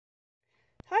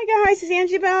Hi guys, it's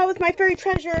Angie Bell with My Fairy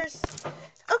Treasures.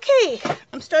 Okay,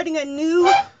 I'm starting a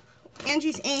new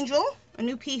Angie's Angel, a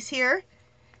new piece here.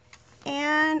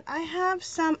 And I have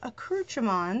some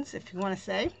accoutrements, if you want to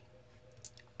say,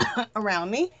 around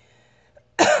me.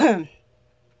 And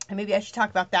maybe I should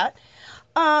talk about that.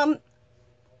 On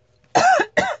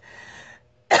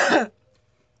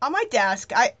my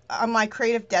desk, on my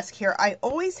creative desk here, I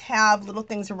always have little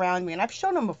things around me, and I've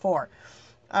shown them before.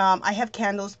 I have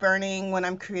candles burning when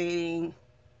I'm creating,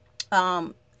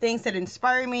 things that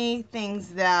inspire me,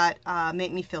 things that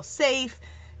make me feel safe,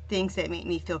 things that make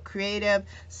me feel creative.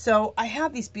 So I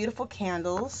have these beautiful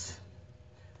candles.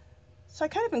 So I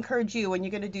kind of encourage you, when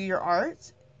you're going to do your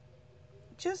art,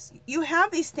 you have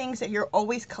these things that you're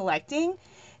always collecting,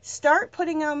 start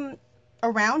putting them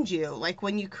around you, like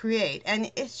when you create. And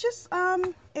it's just,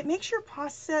 it makes your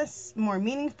process more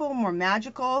meaningful, more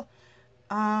magical.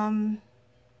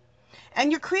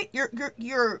 And you're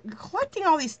collecting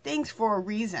all these things for a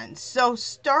reason. So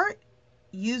start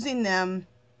using them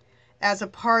as a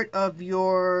part of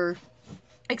your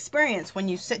experience when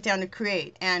you sit down to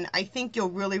create. And I think you'll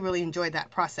really, really enjoy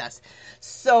that process.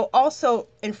 So also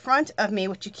in front of me,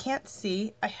 which you can't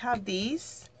see, I have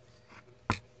these.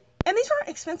 And these aren't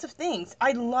expensive things.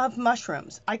 I love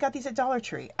mushrooms. I got these at Dollar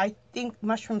Tree. I think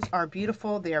mushrooms are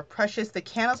beautiful. They are precious. The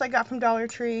candles I got from Dollar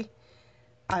Tree.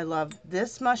 I love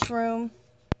this mushroom.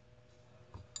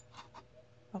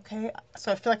 Okay,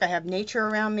 so I feel like I have nature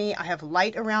around me. I have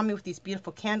light around me with these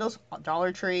beautiful candles,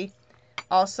 Dollar Tree.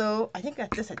 Also, I think I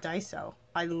got this at Daiso.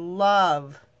 I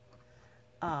love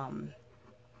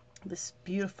this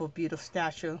beautiful, beautiful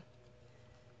statue.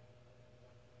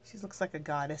 She looks like a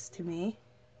goddess to me.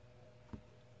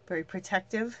 Very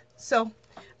protective. So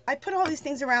I put all these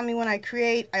things around me when I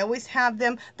create. I always have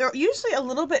them. They're usually a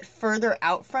little bit further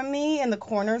out from me in the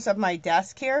corners of my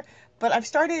desk here, but I've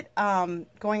started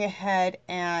going ahead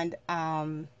and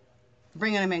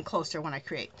bringing them in closer when I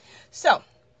create. So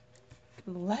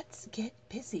let's get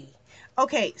busy.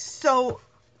 Okay, so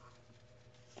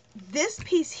this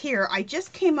piece here, I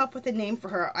just came up with a name for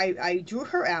her. I drew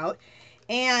her out,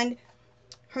 and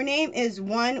her name is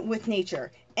One with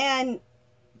Nature. And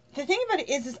the thing about it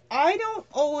is I don't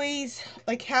always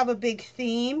like have a big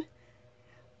theme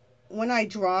when I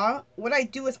draw. What I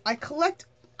do is I collect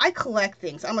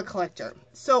things. I'm a collector.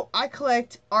 So I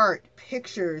collect art,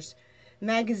 pictures,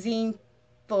 magazine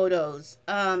photos,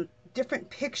 different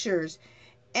pictures.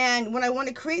 And when I want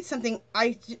to create something,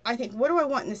 I think, what do I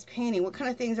want in this painting? What kind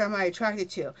of things am I attracted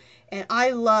to? And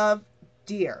I love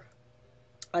deer.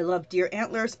 I love deer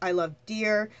antlers. I love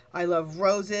deer. I love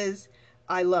roses.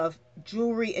 I love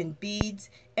jewelry and beads,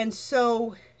 and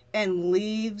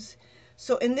leaves.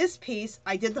 So in this piece,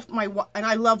 I did and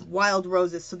I love wild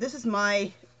roses. So this is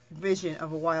my vision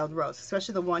of a wild rose,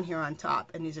 especially the one here on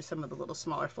top. And these are some of the little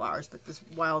smaller flowers, but this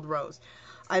wild rose.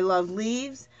 I love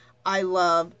leaves. I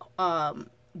love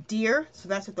deer. So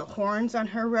that's what the horns on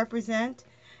her represent.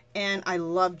 And I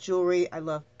love jewelry. I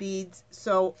love beads.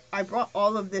 So I brought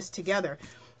all of this together.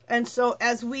 And so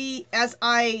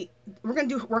we're going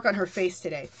to work on her face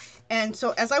today. And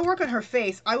so as I work on her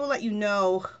face, I will let you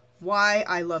know why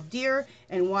I love deer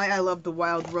and why I love the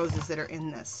wild roses that are in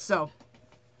this. So,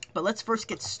 but let's first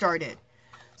get started.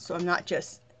 So I'm not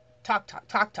just talk.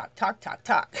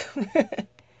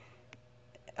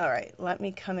 All right, let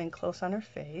me come in close on her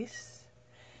face.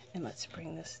 And let's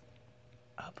bring this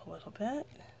up a little bit.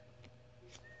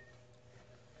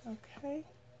 Okay.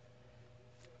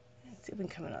 Let's see if we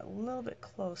can come in a little bit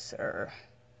closer.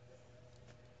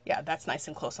 Yeah, that's nice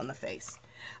and close on the face.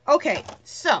 Okay,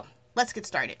 so let's get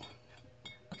started.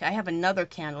 Okay, I have another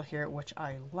candle here, which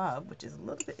I love, which is a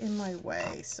little bit in my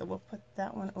way. So we'll put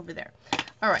that one over there.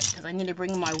 All right, because I need to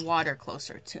bring my water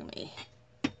closer to me.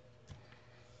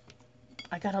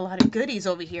 I got a lot of goodies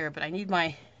over here, but I need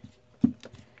my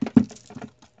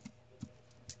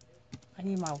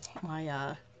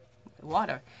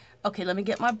water. Okay, let me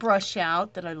get my brush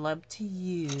out that I love to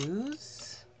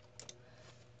use.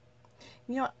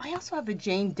 You know, I also have a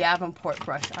Jane Davenport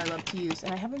brush I love to use,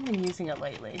 and I haven't been using it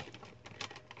lately.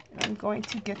 And I'm going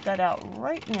to get that out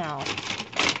right now.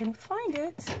 If I can find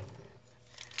it.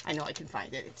 I know I can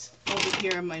find it. It's over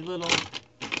here in my little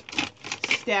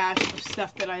stash of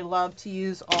stuff that I love to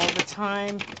use all the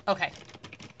time. Okay.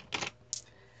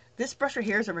 This brush right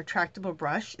here is a retractable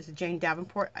brush. It's a Jane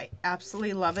Davenport. I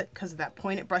absolutely love it because of that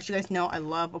pointed brush. You guys know I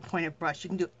love a pointed brush. You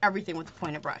can do everything with a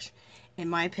pointed brush, in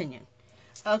my opinion.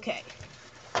 Okay.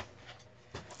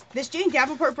 This Jane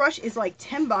Davenport brush is like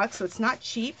 10 bucks, so it's not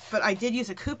cheap, but I did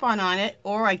use a coupon on it,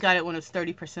 or I got it when it was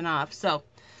 30% off. So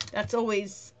that's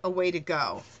always a way to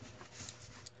go.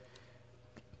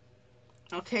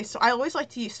 Okay, so I always like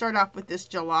to start off with this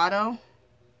gelato,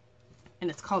 and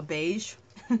it's called beige.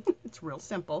 It's real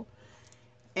simple.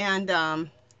 And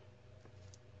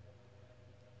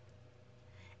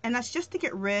that's just to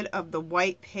get rid of the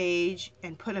white page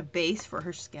and put a base for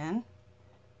her skin.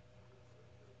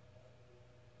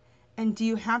 And do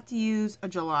you have to use a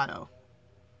gelato?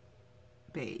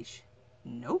 Beige.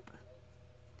 Nope.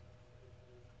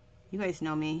 You guys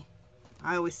know me.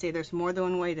 I always say there's more than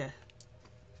one way to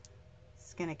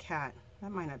skin a cat.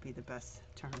 That might not be the best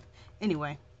term.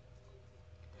 Anyway,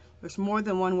 there's more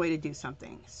than one way to do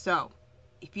something. So,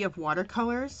 if you have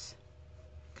watercolors,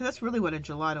 because that's really what a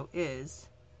gelato is,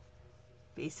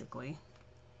 basically.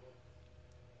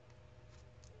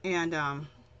 And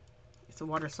it's a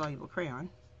water-soluble crayon.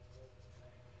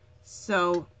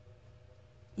 So,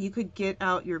 you could get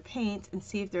out your paint and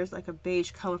see if there's like a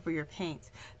beige color for your paint.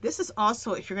 This is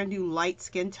also, if you're going to do light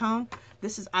skin tone,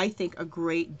 this is, I think, a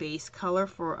great base color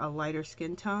for a lighter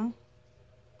skin tone.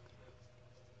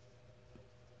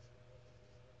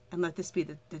 And let this be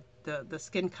the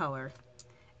skin color,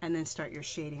 and then start your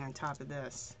shading on top of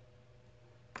this.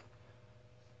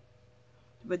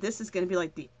 But this is going to be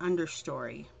like the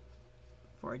understory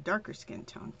for a darker skin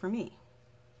tone for me.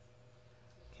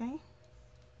 Okay?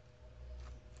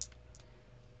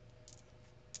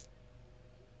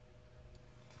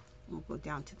 We'll go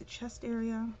down to the chest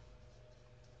area.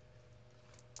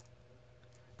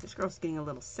 This girl's getting a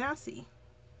little sassy.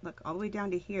 Look, all the way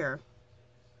down to here.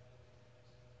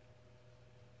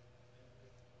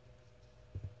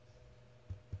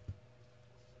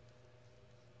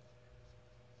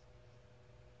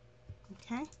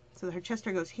 Okay, so her chest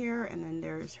hair goes here, and then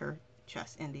there's her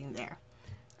chest ending there.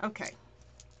 Okay.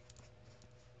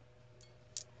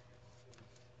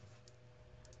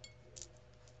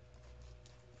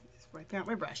 Just wiping out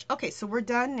my brush. Okay, so we're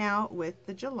done now with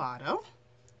the gelato.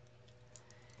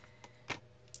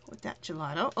 With that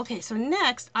gelato. Okay, so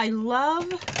next, I love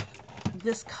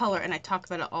this color, and I talk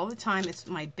about it all the time. It's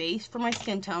my base for my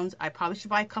skin tones. I probably should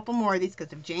buy a couple more of these,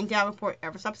 because if Jane Davenport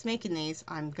ever stops making these,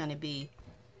 I'm going to be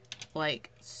like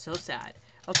so sad.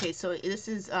 Okay, so this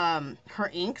is her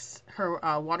inks, her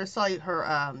water soluble,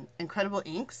 her incredible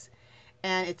inks,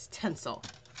 and it's tinsel.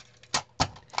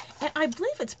 And I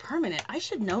believe it's permanent. I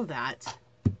should know that.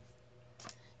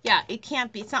 Yeah, it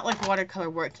can't be. It's not like watercolor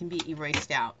where it can be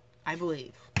erased out, I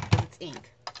believe. It's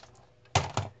ink.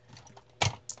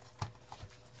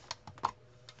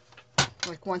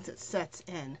 Like once it sets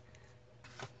in.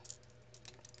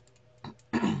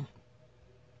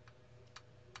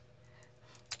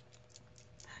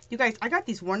 You guys, I got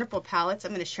these wonderful palettes.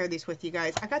 I'm going to share these with you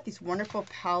guys. I got these wonderful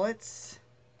palettes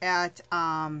at,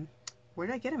 where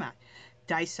did I get them at?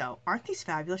 Daiso. Aren't these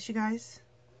fabulous, you guys?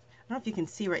 I don't know if you can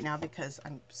see right now because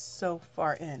I'm so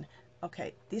far in.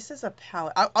 Okay, this is a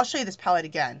palette. I'll show you this palette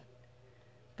again.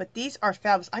 But these are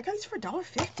fabulous. I got these for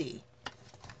 $1.50.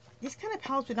 These kind of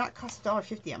palettes would not cost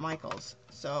 $1.50 at Michael's.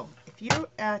 So if you're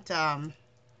at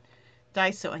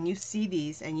Daiso and you see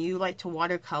these and you like to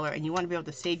watercolor and you want to be able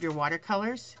to save your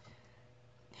watercolors,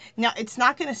 now it's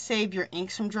not going to save your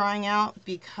inks from drying out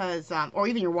because, or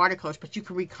even your watercolors, but you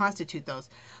can reconstitute those.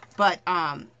 But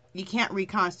you can't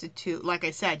reconstitute, like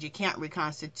I said, you can't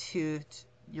reconstitute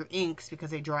your inks because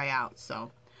they dry out.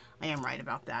 So I am right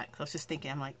about that. I was just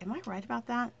thinking, I'm like, am I right about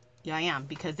that? Yeah, I am,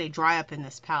 because they dry up in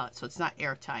this palette, so it's not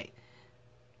airtight.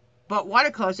 But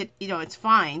watercolors, it's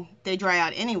fine. They dry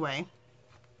out anyway.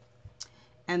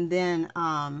 And then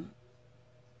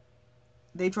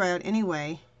they dry out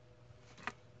anyway,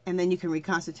 and then you can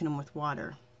reconstitute them with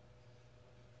water.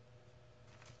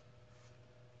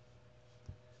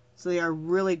 So they are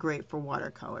really great for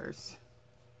watercolors.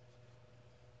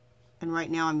 And right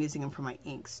now I'm using them for my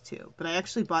inks too. But I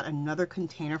actually bought another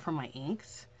container for my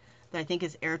inks that I think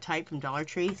is airtight from Dollar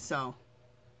Tree. So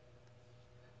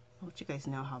I'll let you guys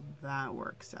know how that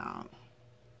works out.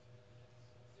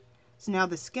 So now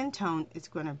the skin tone is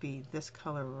going to be this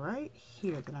color right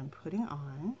here that I'm putting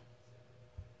on.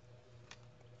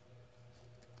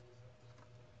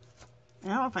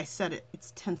 And I don't know if I said it,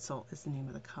 it's tinsel is the name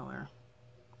of the color.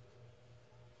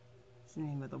 It's the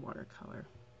name of the watercolor.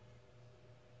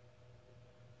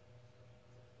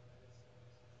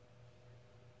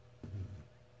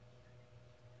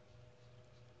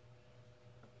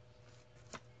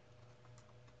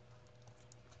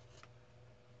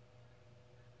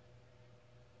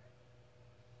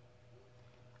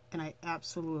 And I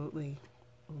absolutely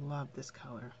love this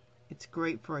color. It's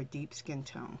great for a deep skin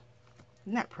tone.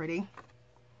 Isn't that pretty?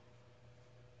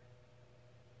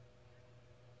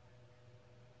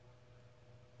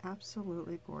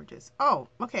 Absolutely gorgeous. Oh,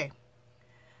 okay.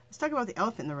 let's talk about the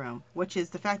elephant in the room, which is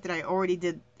the fact that I already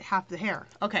did half the hair.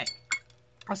 Okay,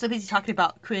 I was so busy talking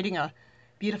about creating a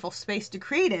beautiful space to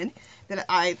create in that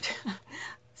I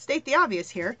state the obvious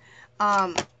here.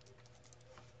 As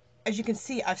you can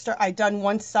see, I've done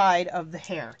one side of the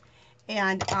hair,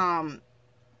 and I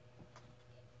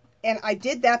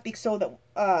did that so that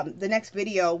the next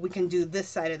video we can do this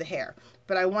side of the hair.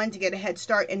 But I wanted to get a head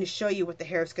start and to show you what the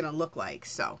hair is going to look like.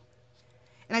 So,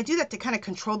 and I do that to kind of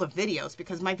control the videos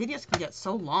because my videos can get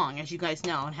so long, as you guys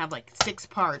know, and have like 6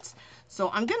 parts. So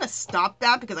I'm going to stop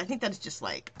that because I think that's just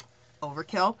like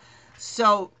overkill.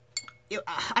 So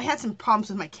I had some problems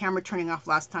with my camera turning off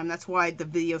last time. That's why the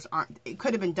videos aren't, it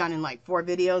could have been done in like 4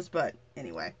 videos, but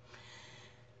anyway.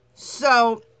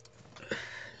 So,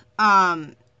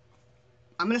 I'm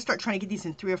going to start trying to get these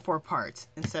in 3 or 4 parts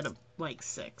instead of like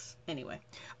 6. Anyway.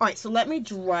 All right, so let me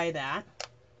dry that.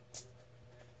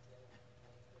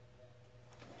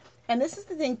 And this is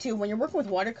the thing too, when you're working with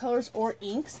watercolors or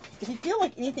inks, if you feel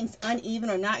like anything's uneven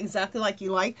or not exactly like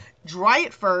you like, dry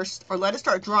it first or let it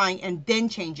start drying and then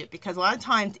change it, because a lot of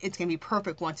times it's going to be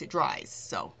perfect once it dries.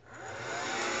 So.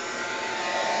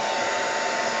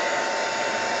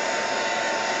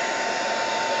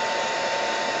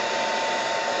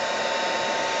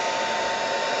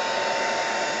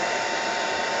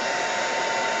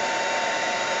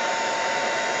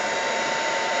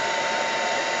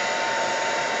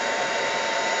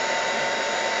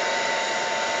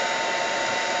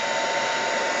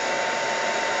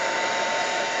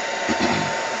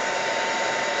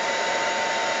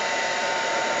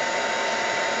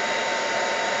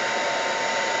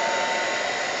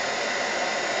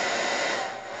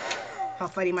 How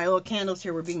funny, my little candles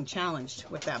here were being challenged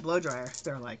with that blow dryer.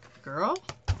 They're like, girl,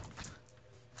 are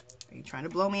you trying to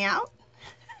blow me out?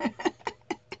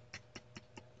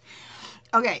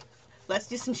 Okay, let's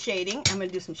do some shading. I'm going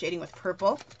to do some shading with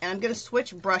purple, and I'm going to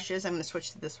switch brushes. I'm going to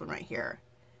switch to this one right here.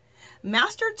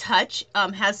 Master Touch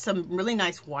has some really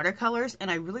nice watercolors, and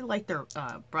I really like their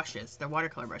brushes, their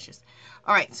watercolor brushes.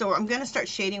 All right, so I'm going to start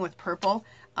shading with purple.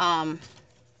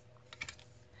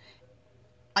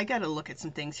 I got to look at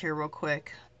some things here real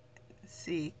quick.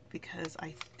 See, because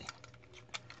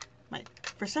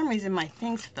for some reason my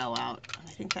things fell out. I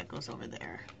think that goes over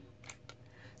there.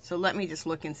 So let me just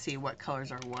look and see what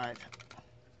colors are what.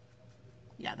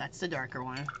 Yeah, that's the darker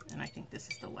one, and I think this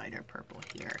is the lighter purple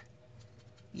here.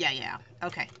 Yeah,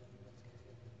 okay.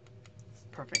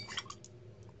 Perfect.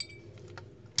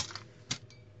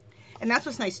 And that's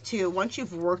what's nice too. Once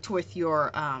you've worked with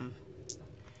your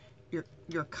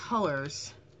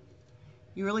colors,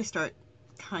 you really start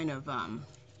kind of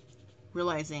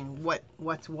realizing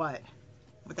what's what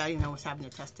without even almost having to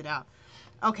test it out.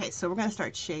 Okay, so we're going to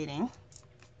start shading.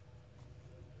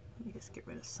 Let me just get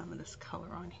rid of some of this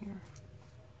color on here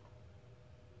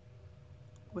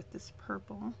with this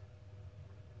purple.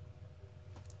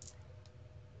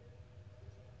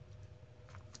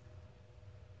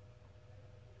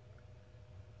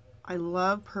 I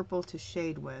love purple to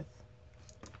shade with.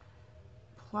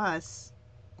 Plus,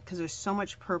 because there's so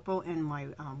much purple in my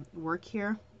work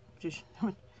here, just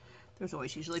there's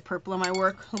always usually purple in my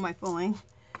work. Who am I fooling?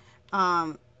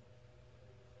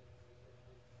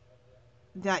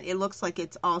 That it looks like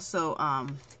it's also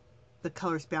the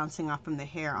colors bouncing off from the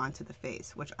hair onto the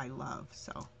face, which I love.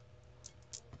 So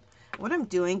what I'm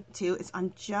doing too is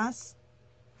I'm just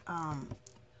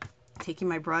taking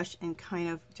my brush and kind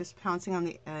of just pouncing on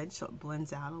the edge so it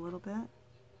blends out a little bit,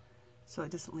 so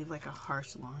it doesn't leave like a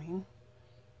harsh line.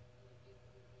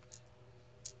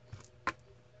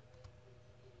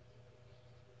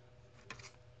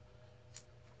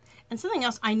 And something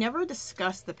else, I never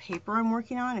discussed the paper I'm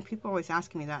working on, and people always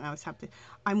asking me that, and I always have to,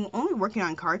 I'm only working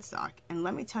on cardstock, and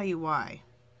let me tell you why.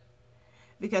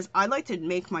 Because I like to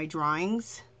make my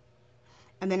drawings,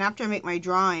 and then after I make my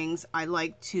drawings, I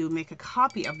like to make a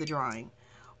copy of the drawing.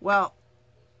 Well,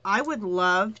 I would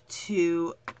love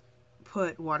to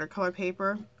put watercolor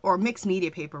paper, or mixed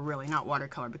media paper really, not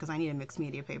watercolor, because I need a mixed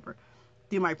media paper,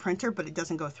 through my printer, but it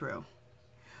doesn't go through.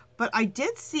 But I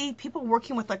did see people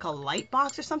working with like a light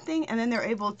box or something, and then they're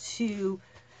able to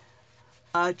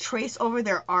trace over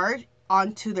their art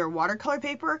onto their watercolor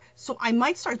paper. So I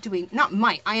might start doing, not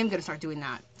might, I am going to start doing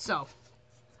that. So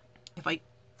if I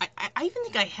even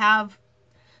think I have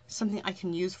something I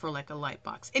can use for like a light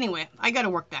box. Anyway, I got to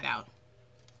work that out.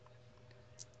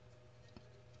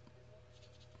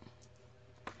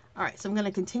 All right, so I'm going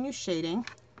to continue shading.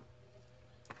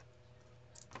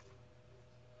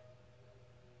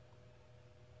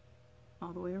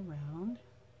 All the way around.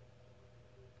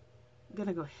 I'm going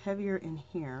to go heavier in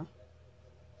here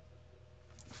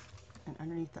and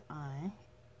underneath the eye.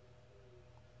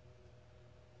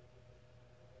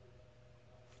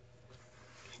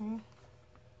 Okay.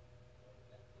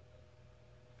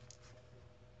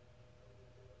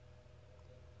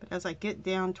 But as I get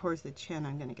down towards the chin,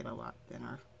 I'm going to get a lot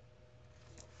thinner.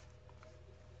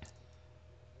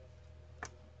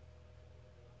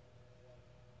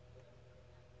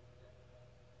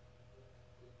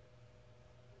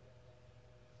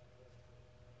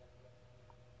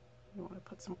 I want to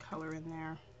put some color in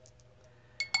there.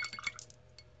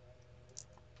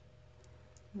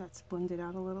 Let's blend it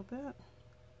out a little bit.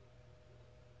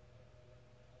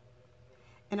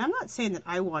 And I'm not saying that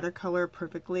I watercolor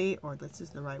perfectly or this is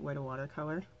the right way to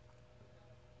watercolor,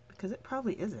 because it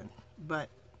probably isn't, but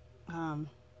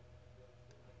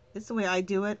it's the way I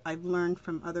do it. I've learned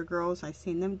from other girls. I've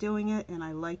seen them doing it and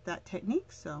I like that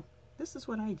technique, so this is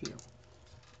what I do.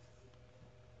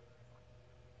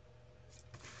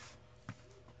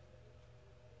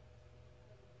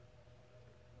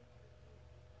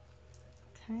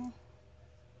 Okay.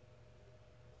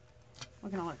 We're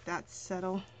going to let that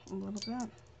settle a little bit.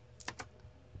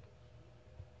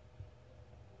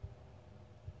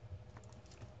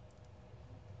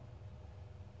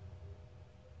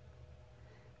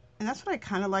 And that's what I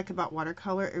kind of like about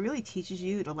watercolor. It really teaches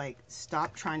you to like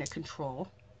stop trying to control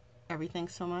everything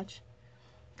so much,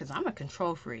 because I'm a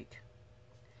control freak.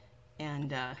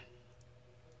 And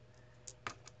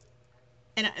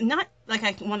not like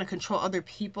I want to control other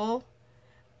people,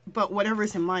 but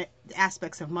whatever's in my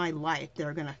aspects of my life that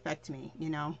are going to affect me, you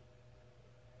know.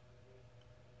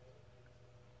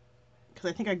 Because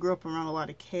I think I grew up around a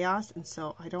lot of chaos, and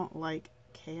so I don't like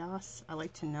chaos. I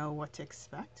like to know what to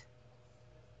expect.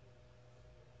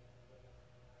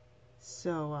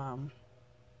 So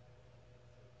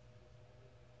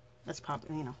that's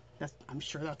probably, you know, I'm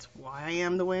sure that's why I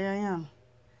am the way I am.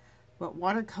 But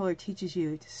watercolor teaches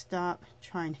you to stop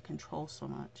trying to control so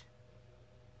much.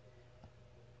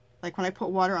 Like when I put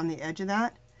water on the edge of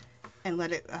that and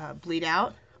let it bleed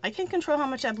out, I can control how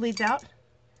much that bleeds out.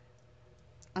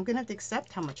 I'm going to have to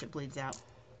accept how much it bleeds out,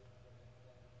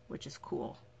 which is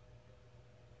cool.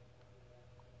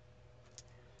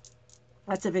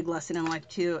 That's a big lesson in life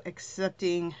too,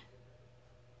 accepting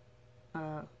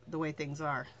the way things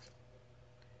are.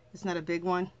 Isn't that a big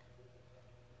one?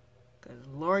 Because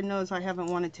Lord knows I haven't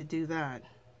wanted to do that.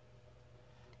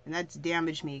 And that's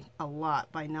damaged me a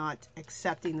lot by not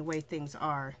accepting the way things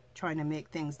are, trying to make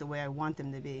things the way I want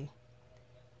them to be.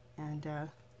 And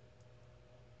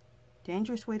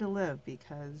dangerous way to live,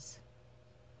 because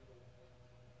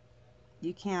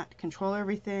you can't control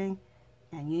everything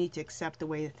and you need to accept the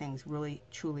way that things really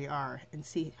truly are and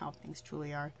see how things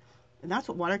truly are. And that's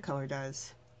what watercolor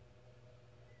does,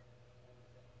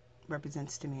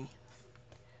 represents to me.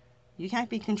 You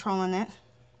can't be controlling it.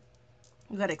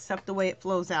 You got to accept the way it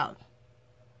flows out.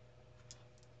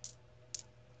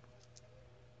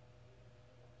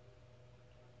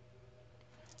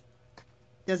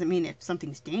 Doesn't mean if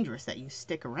something's dangerous that you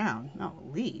stick around. No,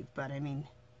 leave. But I mean,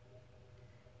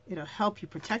 it'll help you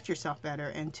protect yourself better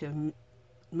and to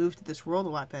move to this world a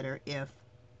lot better if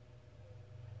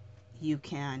you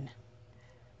can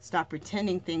stop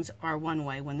pretending things are one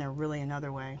way when they're really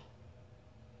another way.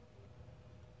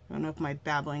 I don't know if my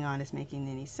babbling on is making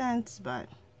any sense, but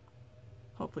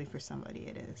hopefully for somebody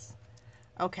it is.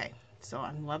 Okay, so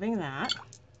I'm loving that.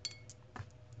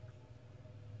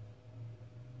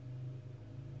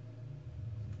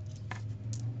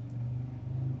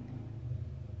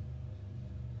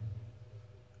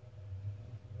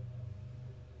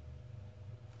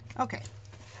 Okay.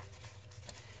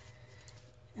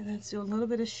 And let's do a little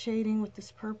bit of shading with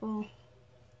this purple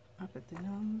up at the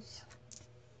nose.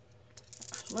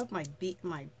 I love my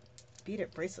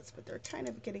beaded bracelets, but they're kind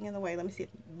of getting in the way. Let me see if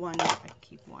I can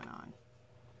keep one on.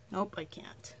 Nope, I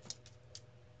can't.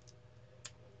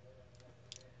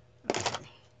 Okay.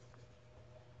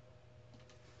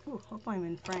 Ooh, hope I'm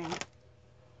in frame.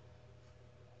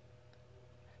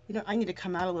 You know, I need to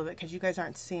come out a little bit because you guys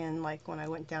aren't seeing like when I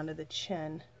went down to the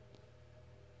chin.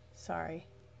 Sorry.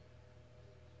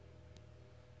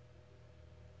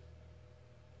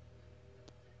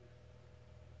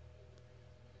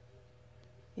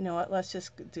 You know what, let's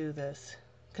just do this,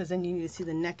 because then you need to see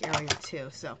the neck area too.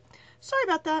 So, sorry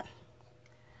about that.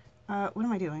 What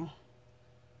am I doing?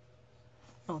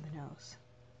 Oh, the nose.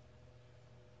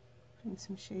 Putting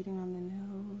some shading on the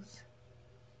nose.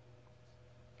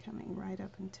 Coming right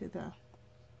up into the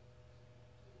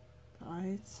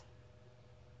eyes.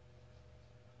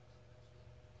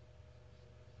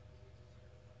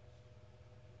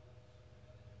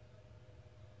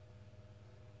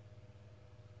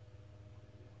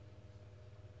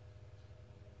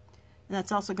 And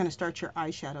that's also going to start your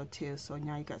eyeshadow too. So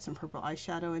now you got some purple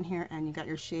eyeshadow in here, and you got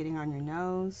your shading on your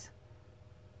nose.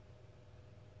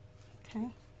 Okay.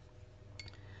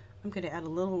 I'm going to add a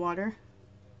little water,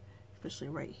 especially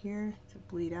right here, to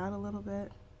bleed out a little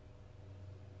bit.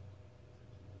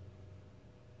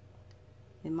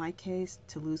 In my case,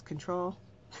 to lose control.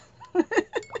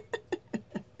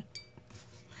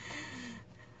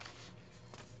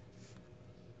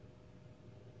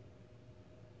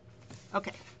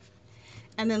 Okay.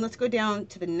 And then let's go down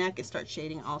to the neck and start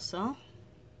shading also.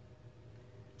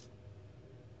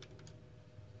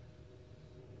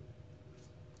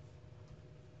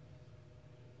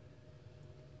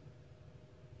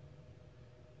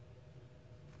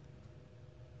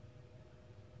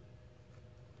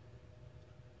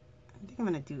 I think I'm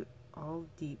going to do it all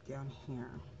deep down here.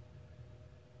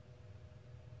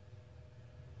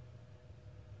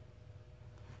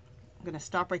 I'm going to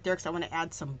stop right there because I want to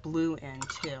add some blue in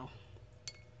too.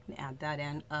 Add that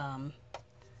in. I'm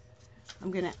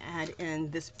going to add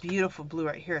in this beautiful blue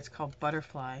right here. It's called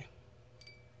Butterfly,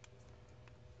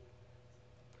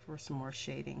 for some more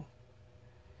shading.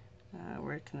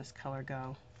 Where can this color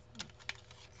go?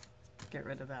 Get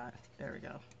rid of that. There we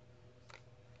go.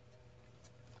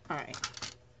 All right.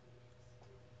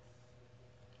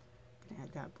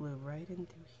 Add that blue right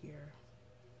into here.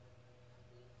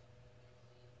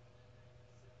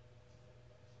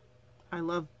 I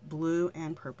love blue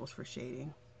and purples for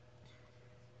shading.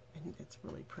 I think that's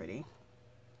really pretty.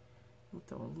 We'll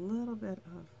throw a little bit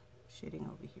of shading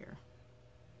over here,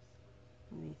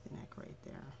 underneath the neck right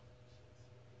there.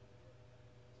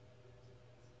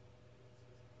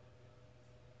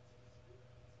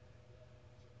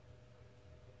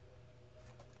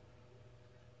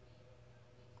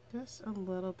 Just a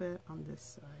little bit on this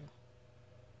side.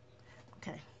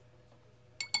 Okay.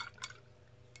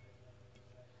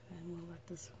 And we'll let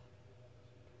this,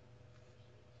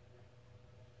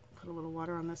 put a little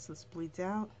water on this so this bleeds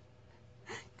out.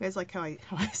 You guys like how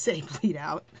I say bleed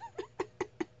out?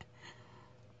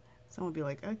 Someone will be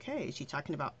like, okay, is she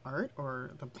talking about art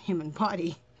or the human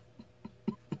body?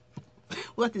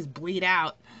 We'll let this bleed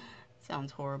out.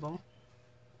 Sounds horrible.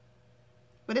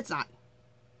 But it's not.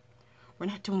 We're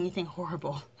not doing anything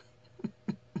horrible.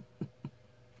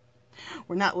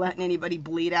 We're not letting anybody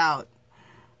bleed out.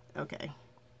 Okay.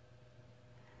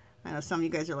 I know some of you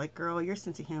guys are like, girl, your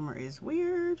sense of humor is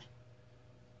weird.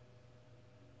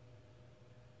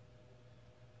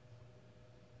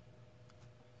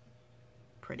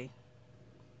 Pretty.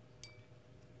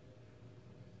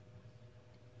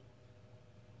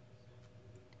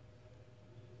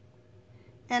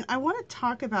 And I want to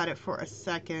talk about it for a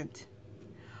second,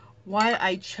 why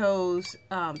I chose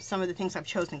some of the things I've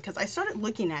chosen, because I started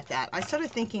looking at that. I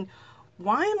started thinking,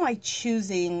 why am I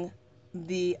choosing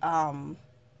the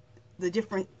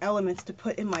different elements to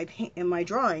put in my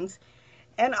drawings?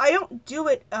 And I don't do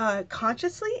it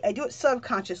consciously. I do it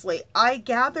subconsciously. I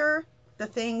gather the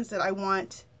things that I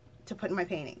want to put in my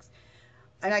paintings,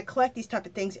 and I collect these type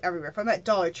of things everywhere. If I'm at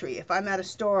Dollar Tree, if I'm at a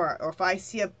store, or if I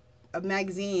see a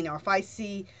magazine, or if I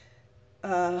see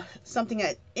something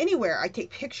at anywhere, I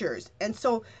take pictures. And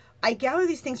so I gather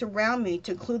these things around me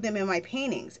to include them in my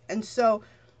paintings. And so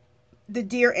the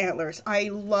deer antlers, I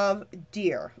love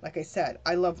deer. Like I said,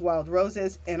 I love wild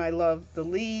roses, and I love the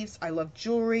leaves. I love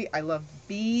jewelry. I love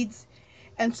beads.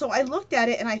 And so I looked at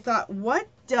it and I thought, what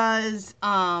does,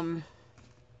 I'm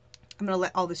going to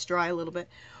let all this dry a little bit.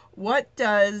 What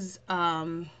does,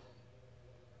 1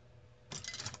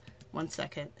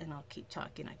 second, and I'll keep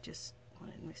talking. I just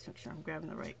wanted to make sure I'm grabbing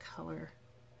the right color.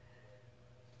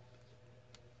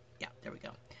 Yeah, there we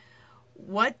go.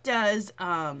 What does,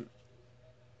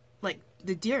 like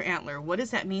the deer antler, what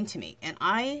does that mean to me? And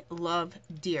I love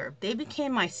deer. They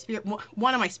became my spirit,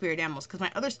 one of my spirit animals, because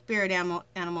my other spirit animal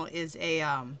is a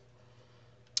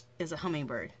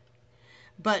hummingbird.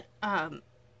 But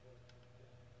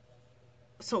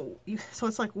so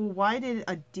it's like, well, why did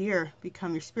a deer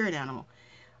become your spirit animal?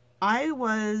 I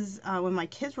was when my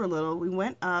kids were little, we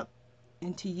went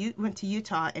to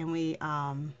Utah, and we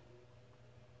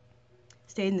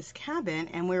stayed in this cabin,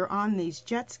 and we were on these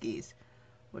jet skis,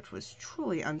 which was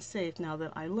truly unsafe. Now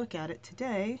that I look at it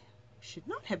today, should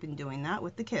not have been doing that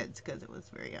with the kids, because it was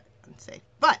very unsafe.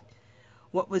 But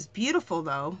what was beautiful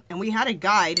though, and we had a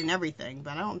guide and everything,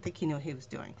 but I don't think he knew what he was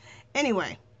doing.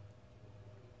 Anyway,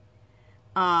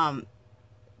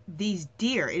 these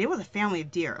deer, and it was a family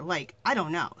of deer, like, I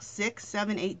don't know, 6,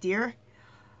 7, 8 deer.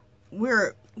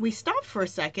 We stopped for a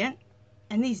second,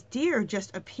 and these deer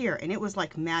just appear, and it was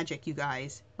like magic, you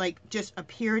guys. Like, just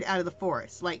appeared out of the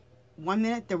forest. Like, 1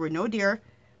 minute there were no deer,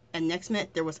 And next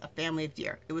minute, there was a family of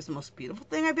deer. It was the most beautiful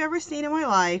thing I've ever seen in my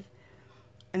life.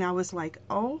 And I was like,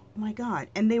 oh my God.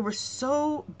 And they were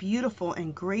so beautiful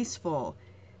and graceful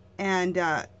and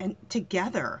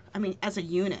together. I mean, as a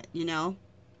unit, you know,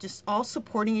 just all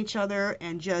supporting each other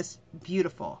and just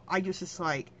beautiful. I just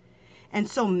like, and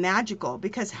so magical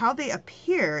because how they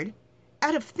appeared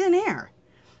out of thin air.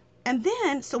 And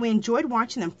then, so we enjoyed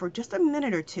watching them for just a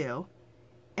minute or two,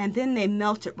 and then they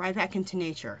melted right back into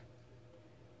nature,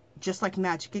 just like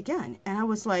magic again. And I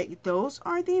was like, those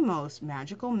are the most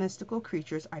magical, mystical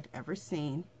creatures I've ever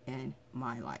seen in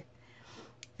my life.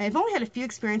 And I've only had a few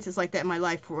experiences like that in my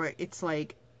life where it's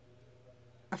like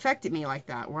affected me like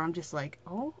that, where I'm just like,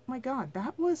 oh my God,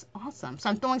 that was awesome. So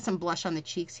I'm throwing some blush on the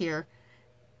cheeks here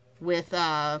with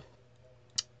a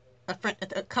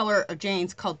color of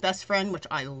Jane's called Best Friend, which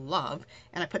I love,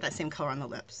 and I put that same color on the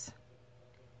lips.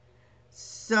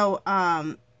 So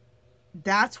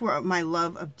that's where my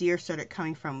love of deer started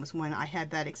coming from, was when I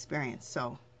had that experience.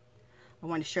 So I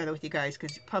wanted to share that with you guys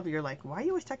because probably you're like, why are you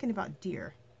always talking about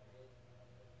deer?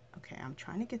 Okay, I'm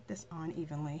trying to get this on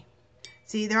evenly.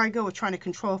 See, there I go with trying to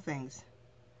control things.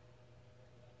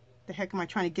 The heck am I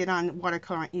trying to get on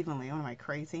watercolor evenly? Oh, am I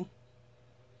crazy?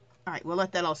 All right, we'll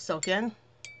let that all soak in.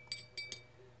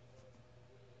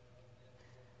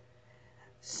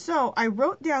 So I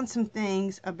wrote down some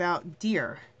things about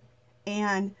deer,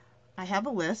 and I have a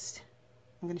list.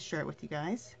 I'm going to share it with you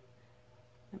guys.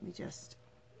 Let me just,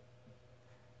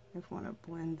 I want to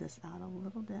blend this out a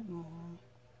little bit more.